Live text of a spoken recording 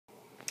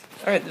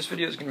Alright, this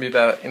video is going to be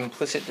about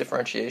implicit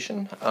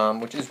differentiation,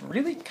 which is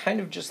really kind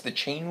of just the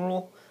chain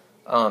rule,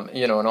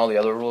 and all the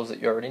other rules that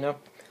you already know,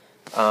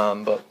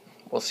 but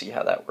we'll see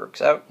how that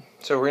works out.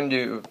 So we're going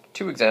to do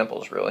two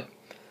examples, really.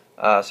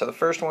 So the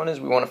first one is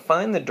we want to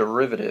find the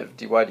derivative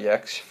dy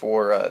dx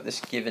for this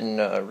given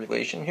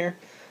relation here,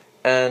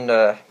 and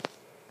I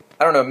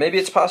don't know, maybe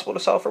it's possible to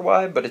solve for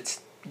y, but it's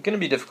going to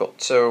be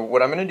difficult. So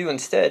what I'm going to do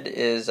instead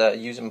is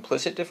use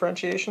implicit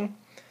differentiation,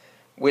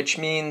 which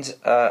means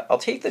I'll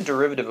take the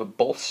derivative of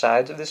both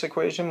sides of this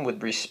equation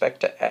with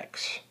respect to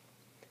x.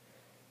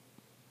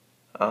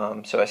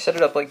 So I set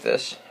it up like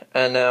this,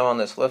 and now on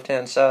this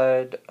left-hand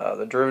side,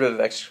 the derivative of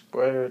x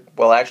squared,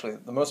 well actually,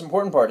 the most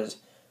important part is,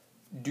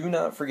 do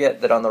not forget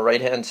that on the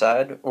right-hand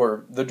side,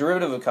 or the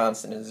derivative of a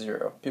constant is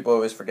 0. People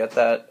always forget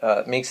that.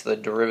 It makes the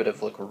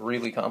derivative look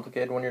really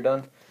complicated when you're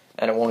done,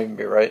 and it won't even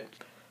be right.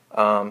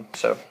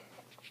 So,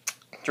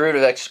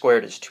 derivative of x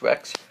squared is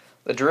 2x.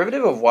 The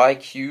derivative of y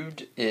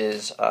cubed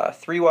is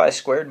 3y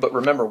squared, but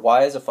remember,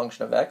 y is a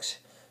function of x,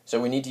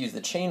 so we need to use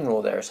the chain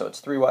rule there, so it's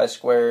 3y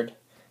squared,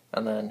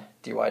 and then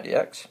dy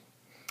dx.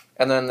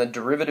 And then the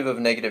derivative of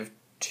negative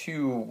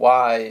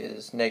 2y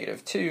is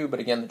negative 2, but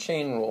again, the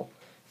chain rule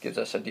gives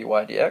us a dy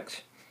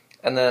dx.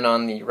 And then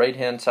on the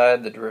right-hand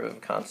side, the derivative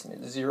of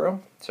constant is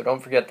 0, so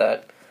don't forget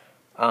that.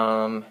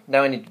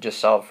 Now I need to just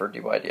solve for dy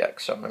dx,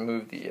 so I'm going to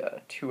move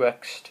the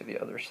 2x to the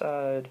other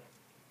side.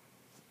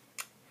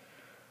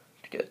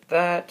 Get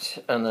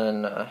that, and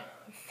then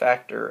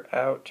factor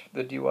out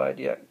the dy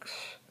dx,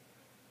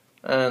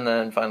 and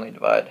then finally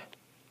divide.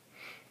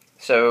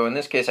 So in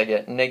this case I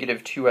get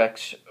negative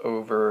 2x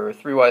over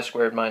 3y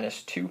squared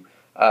minus 2.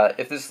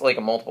 If this is like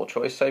a multiple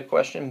choice type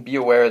question, be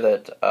aware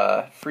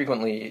that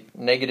frequently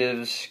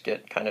negatives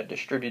get kind of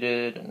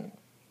distributed and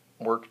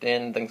worked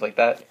in, things like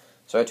that.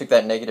 So I took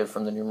that negative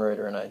from the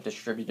numerator and I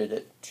distributed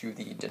it to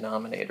the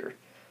denominator.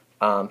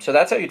 So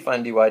that's how you'd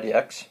find dy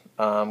dx.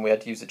 We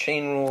had to use the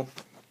chain rule.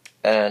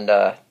 And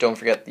don't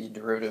forget the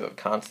derivative of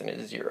constant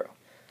is 0.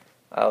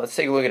 Let's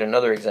take a look at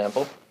another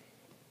example.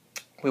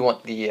 We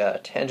want the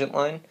tangent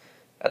line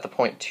at the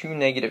point 2,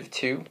 negative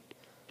 2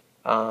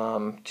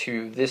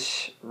 to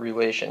this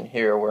relation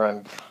here where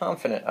I'm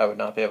confident I would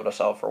not be able to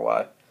solve for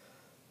y.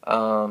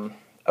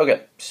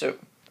 Okay, so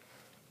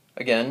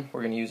again,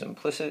 we're going to use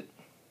implicit.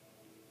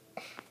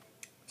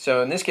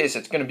 So in this case,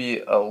 it's going to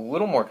be a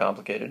little more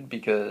complicated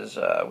because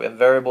we have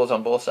variables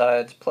on both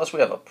sides, plus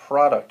we have a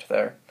product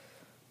there.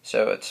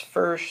 So it's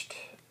first,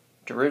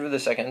 derivative of the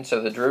second,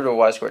 so the derivative of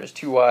y squared is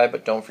 2y,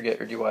 but don't forget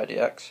your dy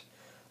dx.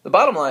 The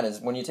bottom line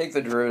is, when you take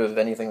the derivative of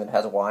anything that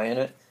has y in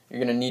it, you're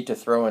going to need to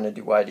throw in a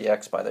dy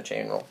dx by the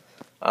chain rule.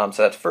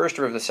 So that's first,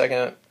 derivative of the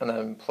second, and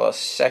then plus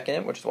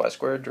second, which is y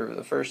squared, derivative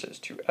of the first is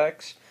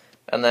 2x,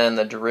 and then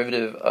the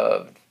derivative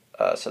of,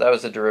 so that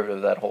was the derivative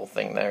of that whole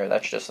thing there,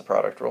 that's just the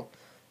product rule.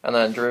 And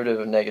then derivative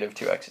of negative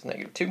 2x is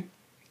negative 2,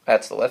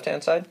 that's the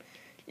left-hand side,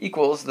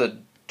 equals the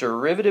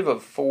derivative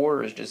of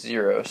 4 is just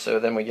 0, so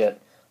then we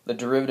get the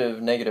derivative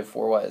of negative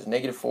 4y is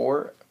negative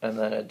 4, and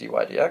then a dy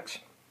dx.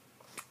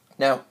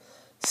 Now,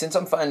 since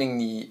I'm finding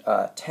the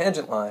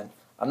tangent line,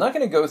 I'm not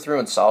going to go through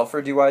and solve for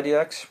dy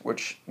dx,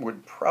 which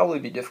would probably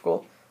be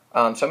difficult.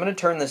 So I'm going to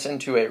turn this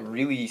into a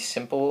really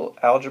simple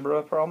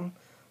algebra problem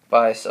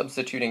by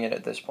substituting it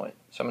at this point.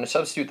 So I'm going to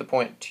substitute the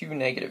point 2,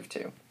 negative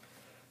 2.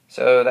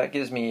 So that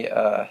gives me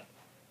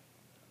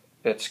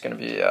it's going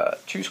to be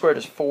 2 squared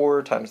is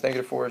 4 times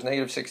negative 4 is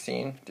negative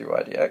 16 dy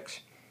dx.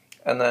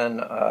 And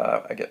then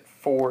I get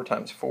 4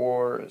 times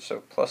 4,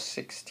 so plus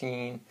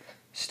 16,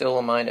 still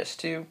a minus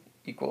 2,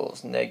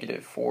 equals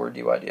negative 4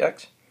 dy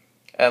dx.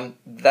 And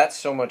that's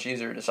so much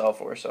easier to solve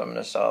for, so I'm going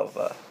to solve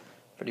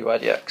for dy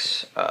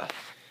dx.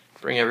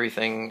 Bring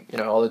everything,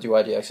 all the dy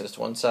dx's to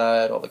one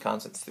side, all the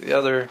constants to the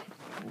other,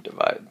 and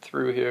divide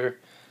through here.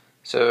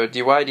 So dy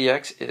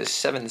dx is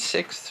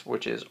 7/6,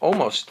 which is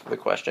almost the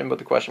question, but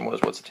the question was,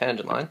 what's the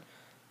tangent line?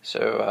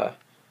 So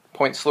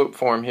point slope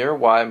form here,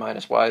 y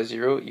minus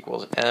y0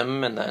 equals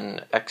m, and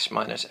then x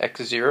minus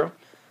x0.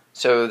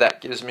 So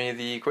that gives me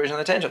the equation of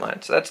the tangent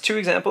line. So that's two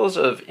examples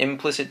of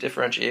implicit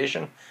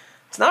differentiation.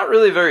 It's not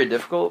really very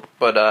difficult,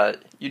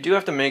 but you do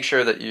have to make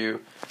sure that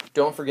you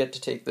don't forget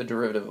to take the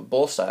derivative of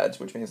both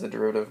sides, which means the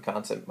derivative of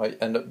constant might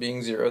end up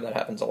being 0. That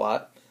happens a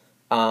lot.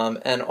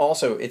 And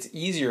also, it's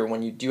easier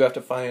when you do have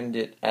to find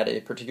it at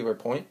a particular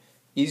point,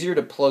 easier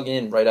to plug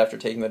in right after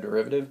taking the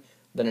derivative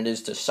than it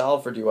is to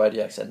solve for dy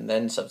dx and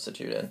then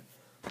substitute in.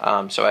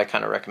 So I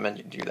kind of recommend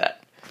you do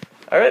that.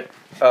 Alright,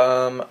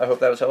 I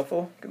hope that was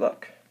helpful. Good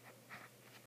luck.